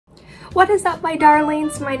What is up, my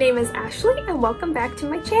darlings? My name is Ashley and welcome back to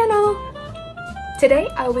my channel. Today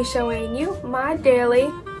I will be showing you my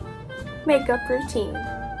daily makeup routine.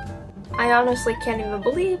 I honestly can't even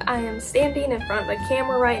believe I am standing in front of the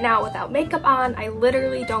camera right now without makeup on. I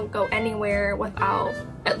literally don't go anywhere without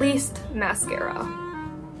at least mascara.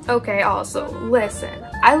 Okay, also, listen.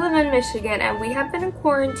 I live in Michigan and we have been in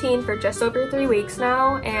quarantine for just over 3 weeks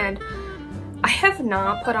now, and I have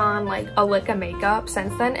not put on like a lick of makeup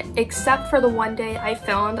since then, except for the one day I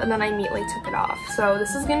filmed and then I immediately took it off. So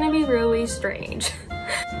this is gonna be really strange.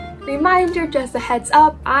 Reminder, just a heads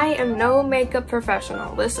up, I am no makeup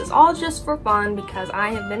professional. This is all just for fun because I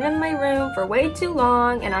have been in my room for way too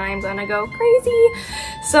long and I'm gonna go crazy.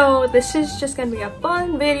 So this is just gonna be a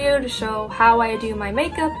fun video to show how I do my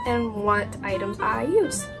makeup and what items I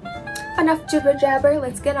use. Enough jibber jabber,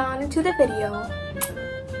 let's get on into the video.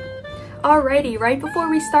 Alrighty, right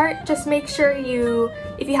before we start, just make sure if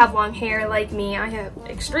you have long hair like me, I have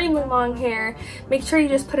extremely long hair, make sure you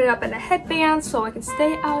just put it up in a headband so it can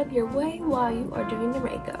stay out of your way while you are doing your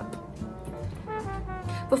makeup.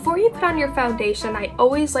 Before you put on your foundation, I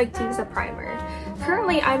always like to use a primer.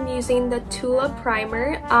 Currently, I'm using the Tula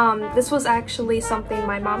primer. This was actually something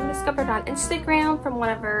my mom discovered on Instagram from one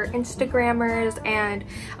of her Instagrammers, and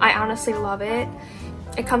I honestly love it.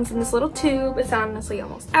 It comes in this little tube. It's honestly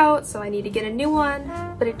almost out, so I need to get a new one,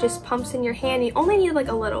 but it just pumps in your hand. You only need like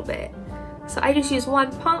a little bit. So I just use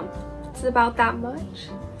one pump. It's about that much.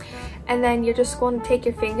 And then you're just going to take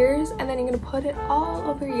your fingers and then you're going to put it all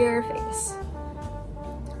over your face.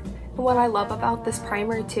 And what I love about this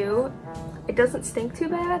primer too, it doesn't stink too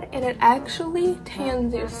bad and it actually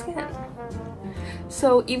tans your skin.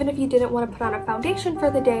 So even if you didn't want to put on a foundation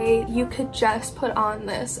for the day, you could just put on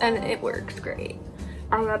this and it works great.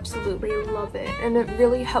 I absolutely love it, and it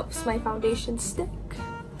really helps my foundation stick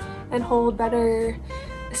and hold better,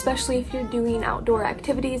 especially if you're doing outdoor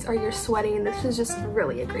activities or you're sweating. This is just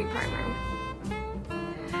really a great primer.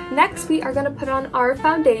 Next, we are going to put on our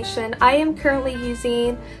foundation. I am currently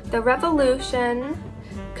using the Revolution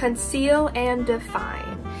Conceal and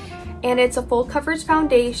Define, and it's a full coverage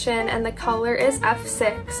foundation and the color is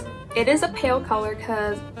F6. It is a pale color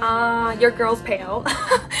because your girl's pale.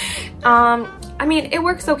 I mean, it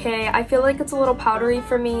works okay. I feel like it's a little powdery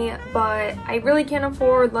for me, but I really can't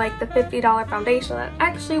afford like the $50 foundation that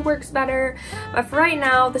actually works better. But for right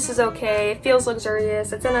now, this is okay. It feels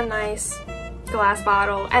luxurious. It's in a nice glass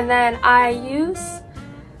bottle. And then I use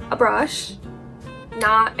a brush,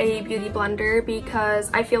 not a beauty blender, because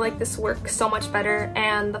I feel like this works so much better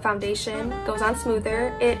and the foundation goes on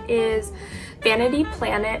smoother. It is Vanity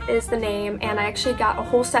Planet is the name, and I actually got a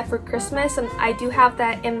whole set for Christmas, and I do have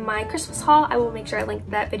that in my Christmas haul. I will make sure I link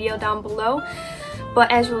that video down below.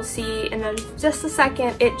 But as you'll see in just a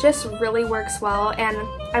second, it just really works well, and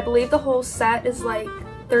I believe the whole set is like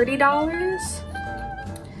 $30.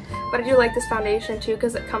 But I do like this foundation too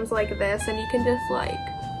because it comes like this and you can just like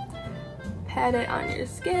pat it on your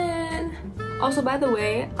skin. Also, by the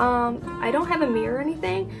way, I don't have a mirror or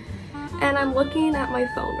anything, and I'm looking at my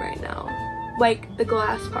phone right now, like the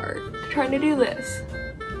glass part, trying to do this.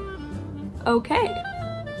 Okay,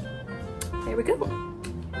 there we go.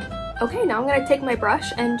 Okay, now I'm gonna take my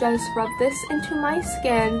brush and just rub this into my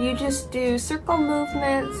skin. You just do circle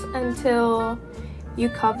movements until you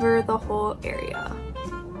cover the whole area.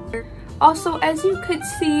 Also, as you could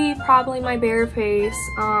see, probably my bare face,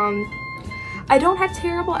 I don't have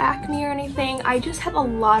terrible acne or anything. I just have a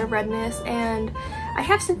lot of redness, and I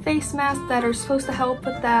have some face masks that are supposed to help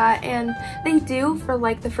with that, and they do for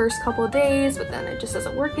like the first couple of days, but then it just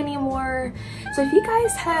doesn't work anymore. So if you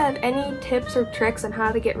guys have any tips or tricks on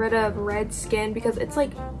how to get rid of red skin, because it's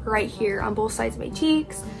like right here on both sides of my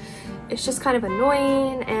cheeks, it's just kind of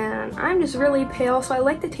annoying, and I'm just really pale, so I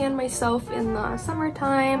like to tan myself in the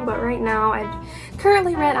summertime, but right now I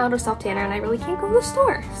currently ran out of self tanner and I really can't go to the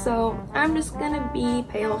store, so I'm just gonna be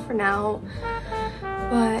pale for now.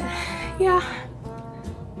 But yeah,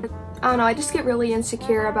 I don't know, I just get really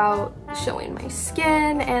insecure about showing my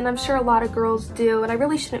skin, and I'm sure a lot of girls do, and I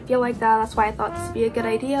really shouldn't feel like that. That's why I thought this would be a good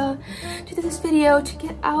idea to do this video to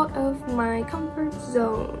get out of my comfort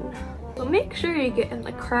zone. So make sure you get in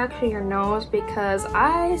the cracks of your nose, because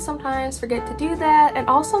I sometimes forget to do that, and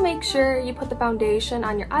also make sure you put the foundation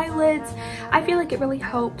on your eyelids. I feel like it really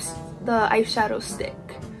helps the eyeshadow stick.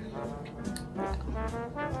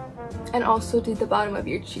 And also do the bottom of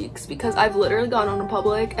your cheeks, because I've literally gone on in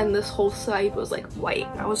public and this whole side was like white.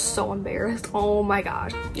 I was so embarrassed. Oh my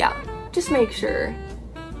gosh. Yeah, just make sure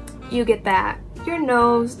you get that, your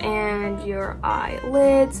nose and your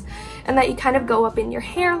eyelids, and that you kind of go up in your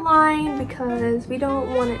hairline because we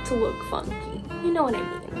don't want it to look funky. You know what I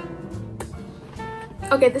mean.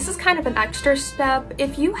 Okay, this is kind of an extra step.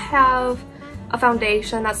 If you have a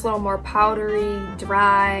foundation that's a little more powdery,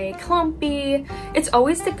 dry, clumpy, it's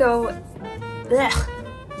always to go, blech.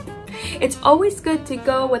 It's always good to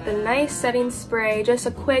go with a nice setting spray, just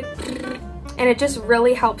a quick, and it just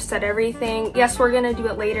really helps set everything. Yes, we're gonna do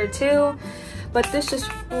it later too, but this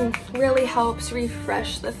just really helps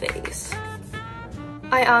refresh the face.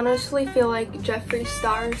 I honestly feel like Jeffree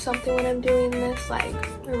Star or something when I'm doing this, like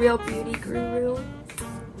a real beauty guru.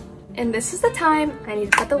 And this is the time I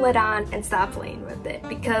need to put the lid on and stop playing with it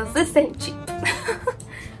because this ain't cheap.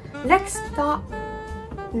 Next stop.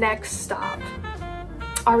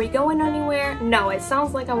 Are we going anywhere? No, it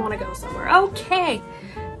sounds like I want to go somewhere. Okay,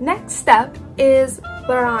 next step is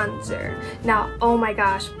bronzer. Now, oh my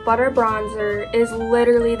gosh, butter bronzer is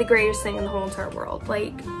literally the greatest thing in the whole entire world.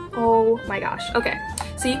 Like, oh my gosh. Okay,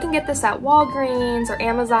 so you can get this at Walgreens or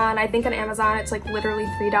Amazon. I think on Amazon it's like literally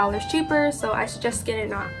 $3 cheaper, so I suggest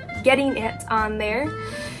getting it on there.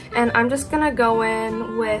 And I'm just gonna go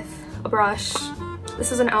in with a brush.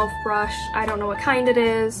 This is an e.l.f. brush. I don't know what kind it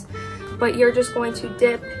is, but you're just going to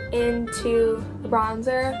dip into the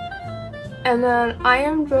bronzer, and then I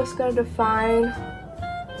am just gonna define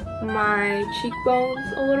my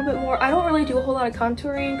cheekbones a little bit more. I don't really do a whole lot of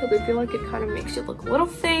contouring because I feel like it kind of makes you look a little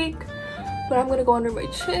fake, but I'm gonna go under my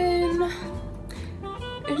chin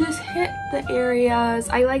and just hit the areas.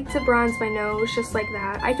 I like to bronze my nose just like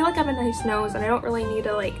that. I feel like I have a nice nose and I don't really need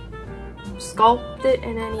to like sculpt it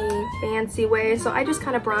in any fancy way, so I just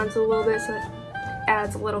kind of bronze a little bit so it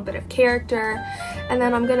adds a little bit of character. And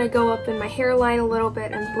then I'm gonna go up in my hairline a little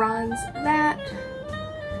bit and bronze that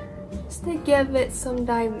just to give it some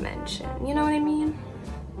dimension, you know what I mean?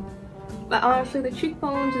 But honestly, the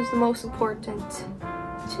cheekbones is the most important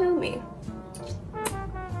to me.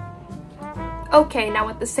 Okay, now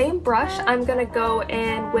with the same brush, I'm gonna go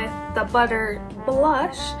in with the butter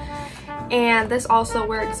blush, and this also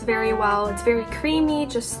works very well. It's very creamy,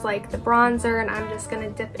 just like the bronzer, and I'm just gonna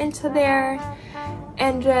dip into there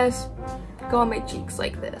and just go on my cheeks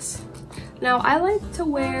like this. Now, I like to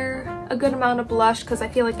wear a good amount of blush because I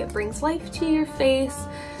feel like it brings life to your face,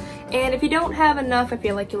 and if you don't have enough, I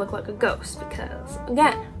feel like you look like a ghost because,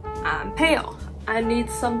 again, I'm pale. I need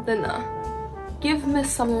something to give me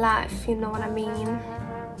some life, you know what I mean?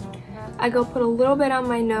 I go put a little bit on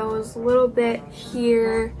my nose, a little bit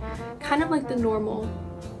here, kind of like the normal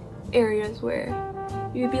areas where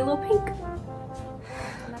you'd be a little pink.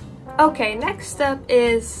 Okay, next up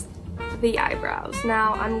is the eyebrows.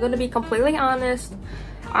 Now, I'm gonna be completely honest,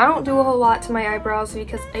 I don't do a whole lot to my eyebrows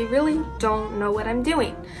because I really don't know what I'm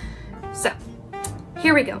doing. So,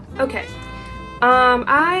 here we go. Okay.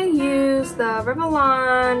 I use the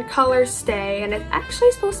Revlon Color Stay, and it's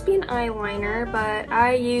actually supposed to be an eyeliner, but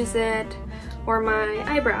I use it for my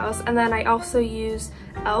eyebrows. And then I also use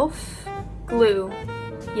e.l.f. glue.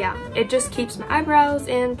 Yeah, it just keeps my eyebrows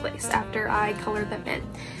in place after I color them in.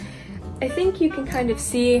 I think you can kind of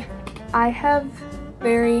see I have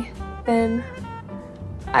very thin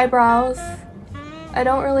eyebrows. I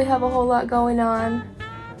don't really have a whole lot going on.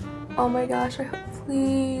 Oh my gosh, I hope,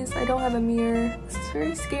 please, I don't have a mirror. This is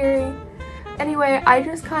very scary. Anyway, I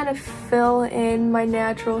just kind of fill in my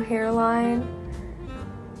natural hairline.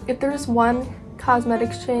 If there's one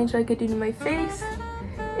cosmetics change I could do to my face,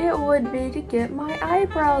 it would be to get my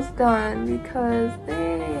eyebrows done because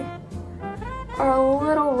they are a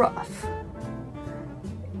little rough.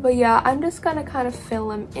 But yeah, I'm just gonna kind of fill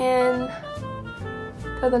them in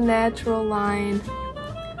to the natural line,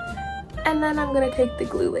 and then I'm gonna take the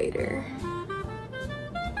glue later.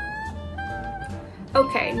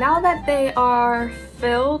 Okay, now that they are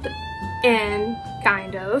filled in,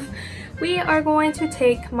 kind of, we are going to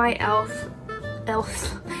take my e.l.f.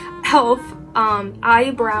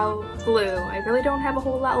 Eyebrow glue. I really don't have a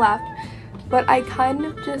whole lot left, but I kind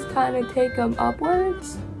of take them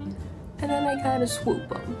upwards, and then I kind of swoop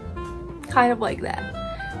them, kind of like that.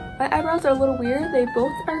 My eyebrows are a little weird. They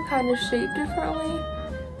both are kind of shaped differently,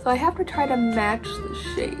 so I have to try to match the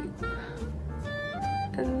shape,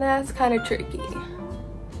 and that's kind of tricky.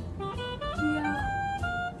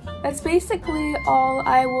 That's basically all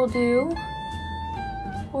I will do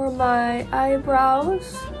for my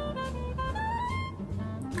eyebrows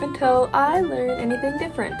until I learn anything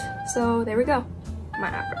different. So there we go, my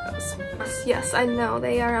eyebrows. Yes, I know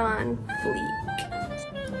they are on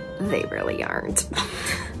fleek. They really aren't.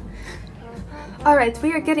 Alright,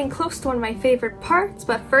 we are getting close to one of my favorite parts,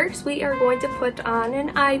 but first we are going to put on an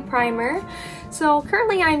eye primer. So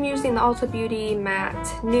currently I'm using the Ulta Beauty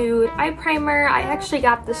Matte Nude Eye Primer. I actually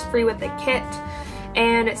got this free with the kit,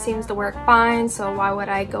 and it seems to work fine, so why would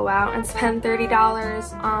I go out and spend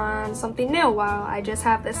 $30 on something new while I just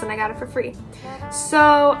have this and I got it for free?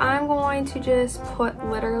 So I'm going to just put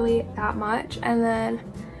literally that much and then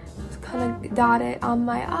just kind of dot it on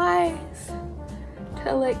my eyes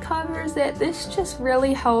till it covers it. This just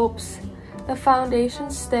really helps the foundation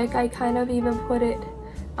stick. I kind of even put it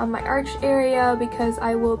on my arch area because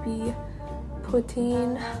I will be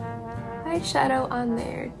putting eyeshadow on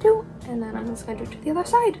there too, and then I'm just going to do it to the other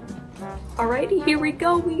side. Alrighty, here we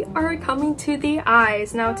go. We are coming to the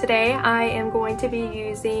eyes. Now today I am going to be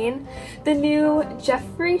using the new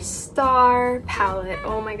Jeffree Star palette.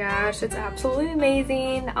 Oh my gosh, it's absolutely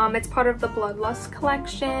amazing. It's part of the Bloodlust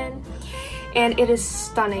collection and it is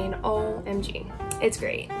stunning. OMG, it's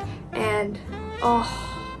great. And oh,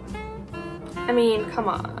 I mean, come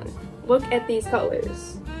on, look at these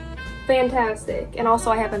colors. Fantastic. And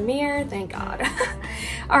also I have a mirror, thank God.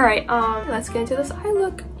 All right, let's get into this eye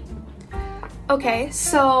look. Okay,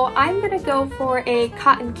 so I'm gonna go for a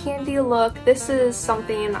cotton candy look. This is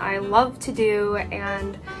something I love to do,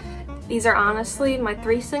 and these are honestly my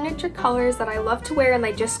 3 signature colors that I love to wear, and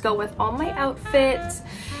they just go with all my outfits.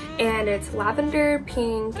 And it's lavender,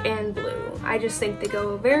 pink, and blue. I just think they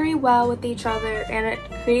go very well with each other, and it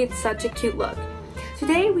creates such a cute look.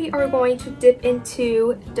 Today we are going to dip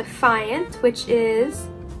into Defiant, which is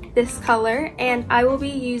this color, and I will be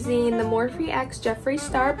using the Morphe X Jeffree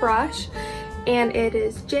Star brush, and it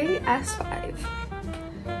is JS5.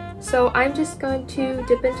 So I'm just going to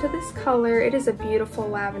dip into this color. It is a beautiful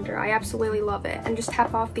lavender. I absolutely love it. And just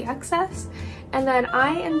tap off the excess. And then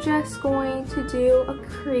I am just going to do a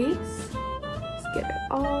crease. Just get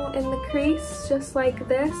it all in the crease, just like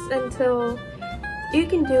this, until you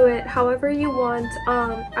can do it however you want.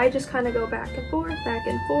 I just kind of go back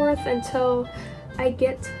and forth until I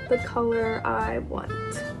get the color I want.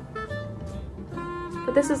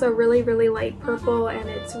 But this is a really, really light purple, and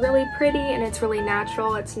it's really pretty and it's really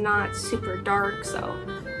natural. It's not super dark, so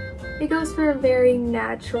it goes for a very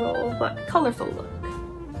natural but colorful look.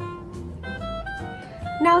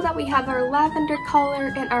 Now that we have our lavender color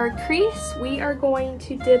in our crease, we are going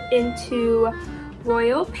to dip into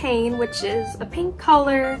Royal Pain, which is a pink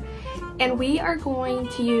color, and we are going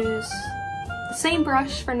to use the same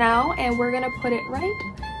brush for now, and we're gonna put it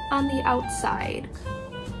right on the outside.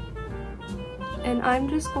 And I'm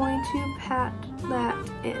just going to pat that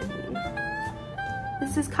in.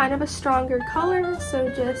 This is kind of a stronger color, so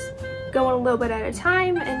just go a little bit at a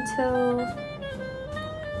time until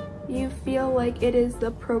you feel like it is the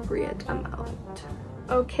appropriate amount.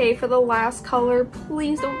 Okay, for the last color,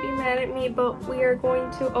 please don't be mad at me, but we are going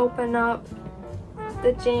to open up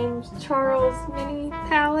the James Charles mini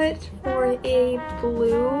palette for a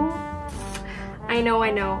blue. I know,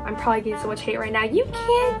 I'm probably getting so much hate right now. You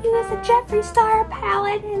can't use a Jeffree Star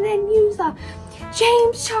palette and then use a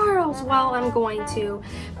James Charles. Well, I'm going to,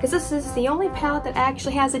 because this is the only palette that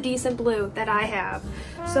actually has a decent blue that I have.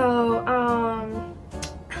 So,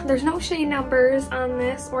 there's no shade numbers on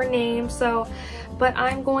this or names, so, but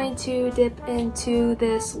I'm going to dip into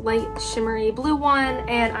this light shimmery blue one,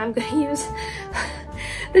 and I'm going to use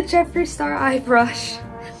the Jeffree Star eye brush.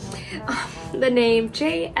 The name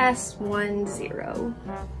JS10.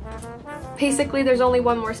 Basically, there's only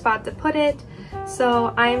one more spot to put it,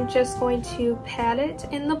 so I'm just going to pat it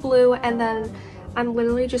in the blue, and then I'm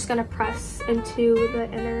literally just going to press into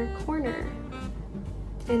the inner corner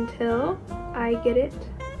until I get it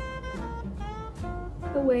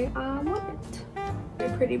the way I want it.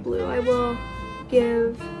 Very pretty blue. I will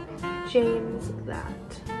give James that.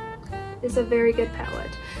 It's a very good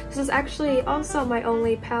palette. This is actually also my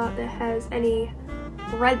only palette that has any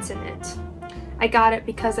reds in it. I got it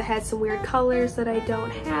because it had some weird colors that I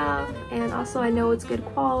don't have, and also I know it's good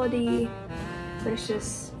quality, but it's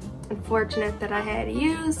just unfortunate that I had to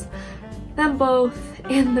use them both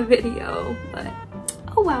in the video, but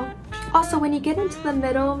oh well. Also, when you get into the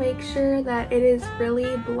middle, make sure that it is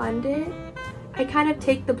really blended. I kind of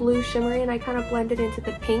take the blue shimmery and I kind of blend it into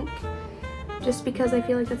the pink, just because I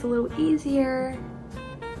feel like that's a little easier.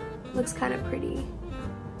 Looks kind of pretty.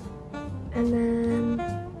 And then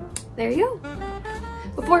there you go.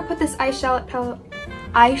 Before I put this eyeshadow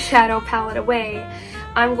palette away,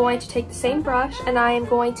 I'm going to take the same brush and I am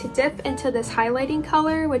going to dip into this highlighting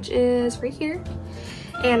color, which is right here,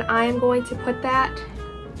 and I am going to put that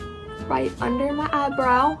right under my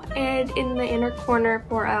eyebrow and in the inner corner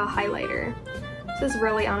for a highlighter. This is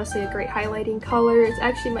really honestly a great highlighting color. It's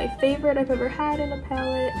actually my favorite I've ever had in a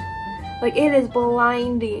palette. Like, it is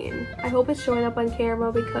blinding. I hope it's showing up on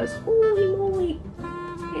camera because holy moly,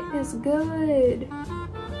 it is good.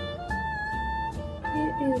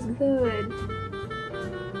 It is good.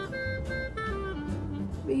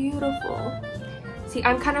 beautiful. See,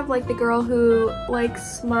 I'm kind of like the girl who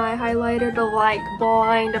likes my highlighter to like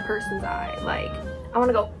blind a person's eye. Like, I want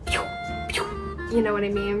to go pew, pew, you know what I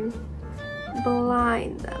mean?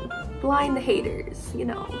 Blind them. Blind the haters, you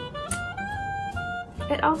know.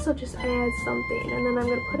 It also just adds something, and then I'm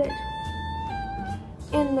gonna put it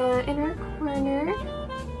in the inner corner.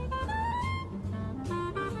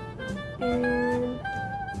 And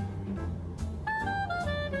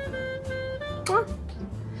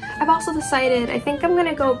I've also decided I think I'm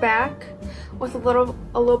gonna go back with a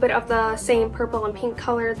little bit of the same purple and pink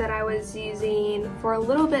color that I was using for a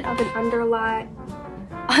little bit of an under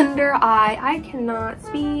eye. I cannot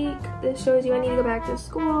speak. This shows you I need to go back to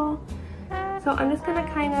school. So I'm just gonna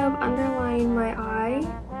kind of underline my eye.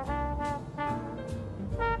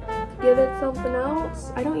 Give it something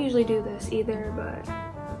else. I don't usually do this either, but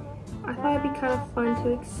I thought it'd be kind of fun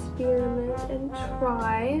to experiment and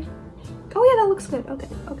try. Oh yeah, that looks good. Okay,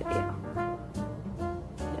 yeah.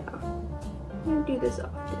 Yeah. I don't do this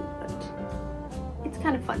often, but it's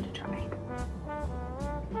kind of fun to try.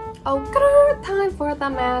 Okay, time for the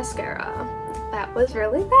mascara. That was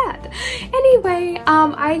really bad. Anyway,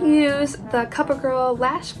 I use the CoverGirl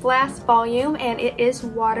Lash Blast Volume, and it is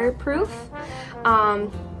waterproof.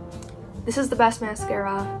 This is the best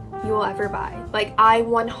mascara you will ever buy. Like, I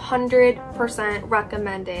 100%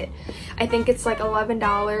 recommend it. I think it's like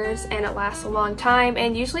 $11 and it lasts a long time,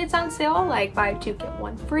 and usually it's on sale, like buy 2 get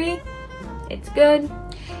 1 free. It's good.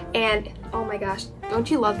 And oh my gosh, don't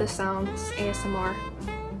you love the sounds? ASMR.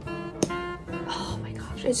 Oh my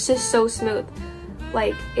gosh, it's just so smooth.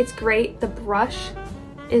 Like, it's great. The brush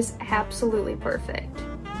is absolutely perfect.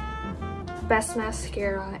 Best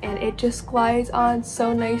mascara, and it just glides on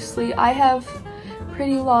so nicely. I have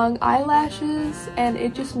pretty long eyelashes and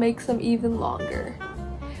it just makes them even longer.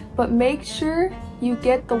 But make sure you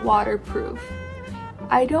get the waterproof.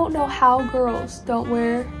 I don't know how girls don't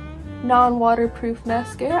wear non-waterproof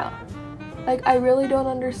mascara. Like, I really don't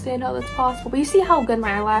understand how that's possible. But you see how good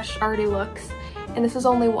my eyelash already looks? And this is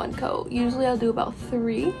only 1 coat. Usually I'll do about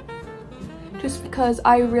 3. Just because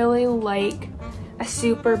I really like a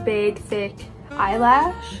super big, thick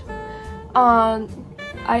eyelash.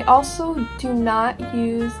 I also do not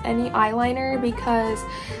use any eyeliner because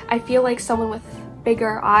I feel like someone with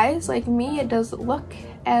bigger eyes like me, it doesn't look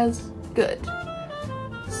as good.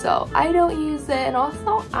 So I don't use it, and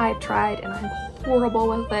also I've tried and I'm horrible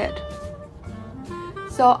with it.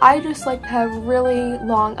 So I just like to have really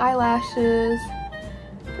long eyelashes.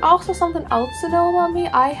 Also, something else to know about me,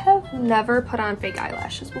 I have never put on fake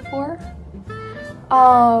eyelashes before.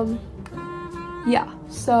 Yeah,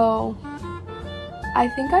 so I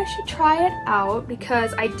think I should try it out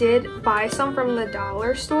because I did buy some from the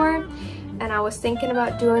dollar store, and I was thinking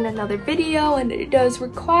about doing another video, and it does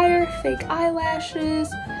require fake eyelashes.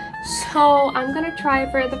 So I'm gonna try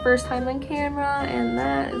it for the first time on camera, and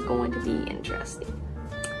that is going to be interesting.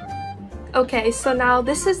 Okay, so now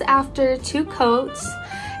this is after 2 coats.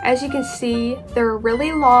 As you can see, they're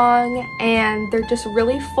really long and they're just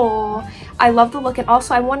really full. I love the look, and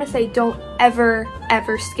also I want to say don't ever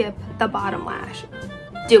skip the bottom lash.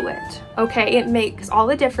 Do it, okay? It makes all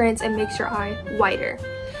the difference and makes your eye whiter.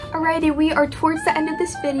 Alrighty, we are towards the end of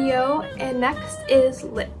this video, and next is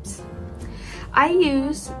lips. I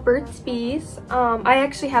use Burt's Bees. I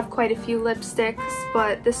actually have quite a few lipsticks,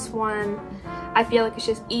 but this one I feel like it's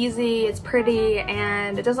just easy, it's pretty,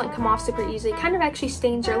 and it doesn't come off super easily. It kind of actually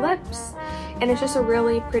stains your lips, and it's just a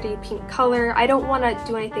really pretty pink color. I don't want to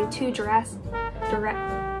do anything too drastic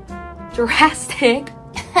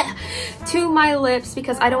to my lips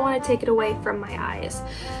because I don't want to take it away from my eyes.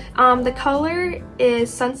 The color is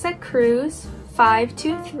Sunset Cruise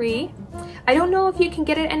 523. I don't know if you can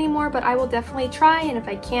get it anymore, but I will definitely try, and if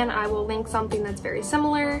I can, I will link something that's very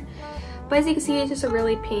similar. But as you can see, it's just a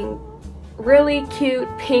really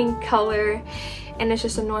cute pink color, and it's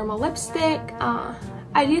just a normal lipstick.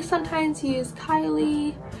 I do sometimes use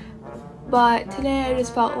Kylie, but today I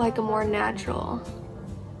just felt like a more natural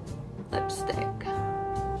lipstick.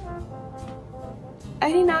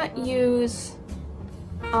 I do not use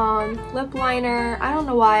lip liner. I don't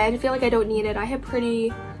know why. I feel like I don't need it. I have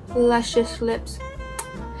pretty luscious lips,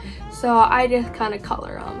 so I just kind of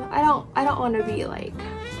color them. I don't want to be like,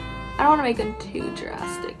 I don't want to make them too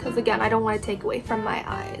drastic because, again, I don't want to take away from my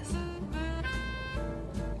eyes.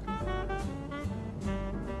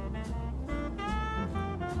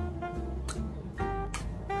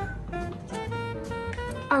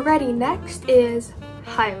 Alrighty, next is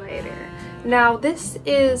highlighter. Now this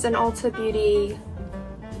is an Ulta Beauty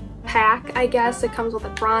pack, I guess. It comes with a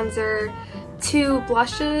bronzer, 2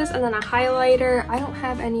 blushes, and then a highlighter. I don't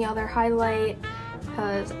have any other highlight.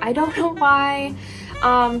 because I don't know why.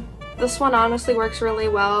 This one honestly works really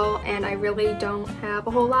well, and I really don't have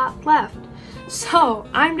a whole lot left. So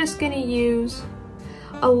I'm just gonna use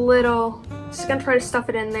a little, just gonna try to stuff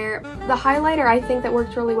it in there. The highlighter I think that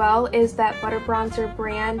works really well is that Butter Bronzer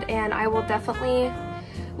brand, and I will definitely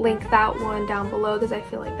link that one down below because I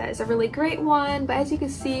feel like that is a really great one. But as you can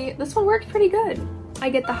see, this one works pretty good. I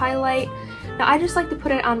get the highlight. Now I just like to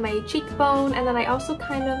put it on my cheekbone, and then I also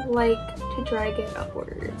kind of like to drag it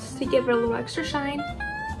upwards to give it a little extra shine.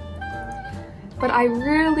 But I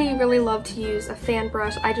really love to use a fan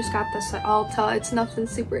brush. I just got this at Ulta. It's nothing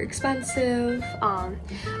super expensive.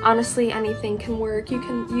 Honestly, anything can work. You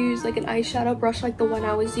can use like an eyeshadow brush like the one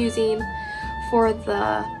I was using for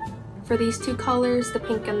these two colors, the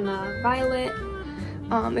pink and the violet.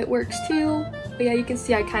 It works too. But yeah, you can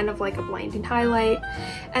see I kind of like a blinding highlight.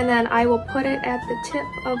 And then I will put it at the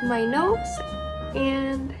tip of my nose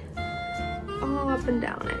and all up and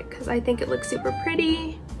down it because I think it looks super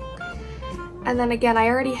pretty. And then again, I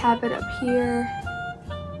already have it up here.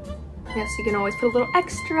 Yes, you can always put a little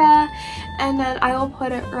extra. And then I will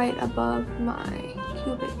put it right above my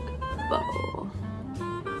cubic bow.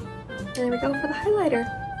 And there we go for the highlighter.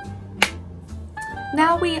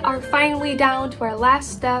 Now we are finally down to our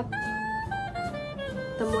last step,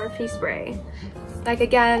 the Morphe spray. Like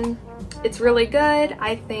again, it's really good.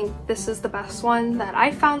 I think this is the best one that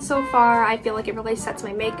I found so far. I feel like it really sets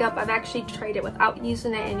my makeup. I've actually tried it without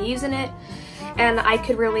using it and using it, and I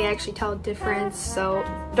could really actually tell a difference. So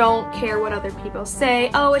don't care what other people say.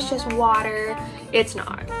 Oh, it's just water. It's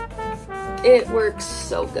not. It works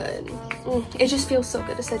so good. It just feels so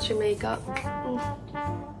good to set your makeup.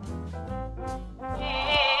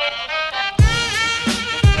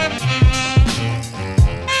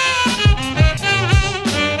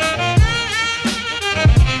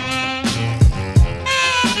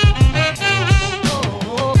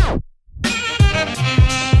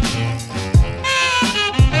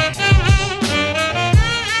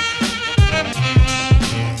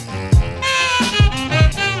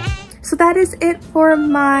 So that is it for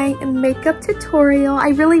my makeup tutorial. I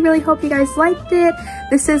really hope you guys liked it.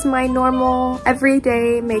 This is my normal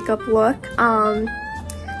everyday makeup look.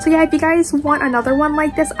 So yeah, if you guys want another one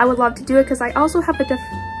like this, I would love to do it because I also have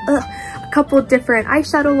a couple different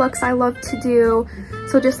eyeshadow looks I love to do.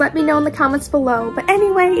 So just let me know in the comments below. But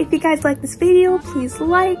anyway, if you guys like this video, please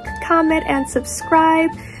like, comment, and subscribe.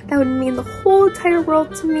 That would mean the whole entire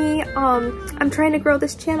world to me. I'm trying to grow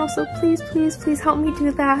this channel, so please help me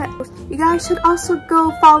do that. You guys should also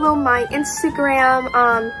go follow my Instagram.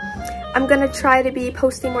 I'm gonna try to be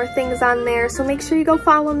posting more things on there, so make sure you go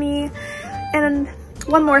follow me. And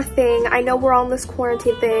one more thing, I know we're all in this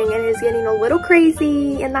quarantine thing and it's getting a little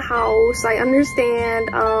crazy in the house. I understand.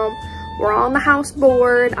 We're all on the house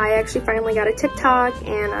bored. I actually finally got a TikTok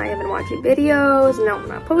and I haven't watching videos. No, I'm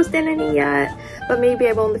not posting any yet, but maybe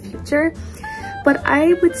I will in the future. But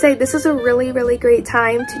I would say this is a really great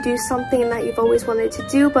time to do something that you've always wanted to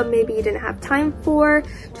do, but maybe you didn't have time for.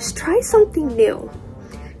 Just try something new.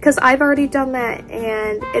 Because I've already done that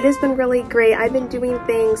and it has been really great. I've been doing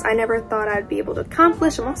things I never thought I'd be able to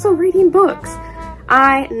accomplish. I'm also reading books.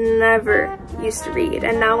 I never used to read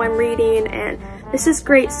and now I'm reading, and this is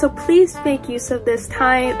great. So please make use of this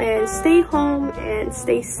time and stay home and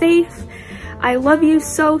stay safe. I love you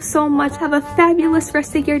so much. Have a fabulous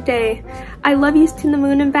rest of your day. I love you to the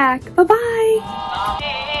moon and back. Bye-bye.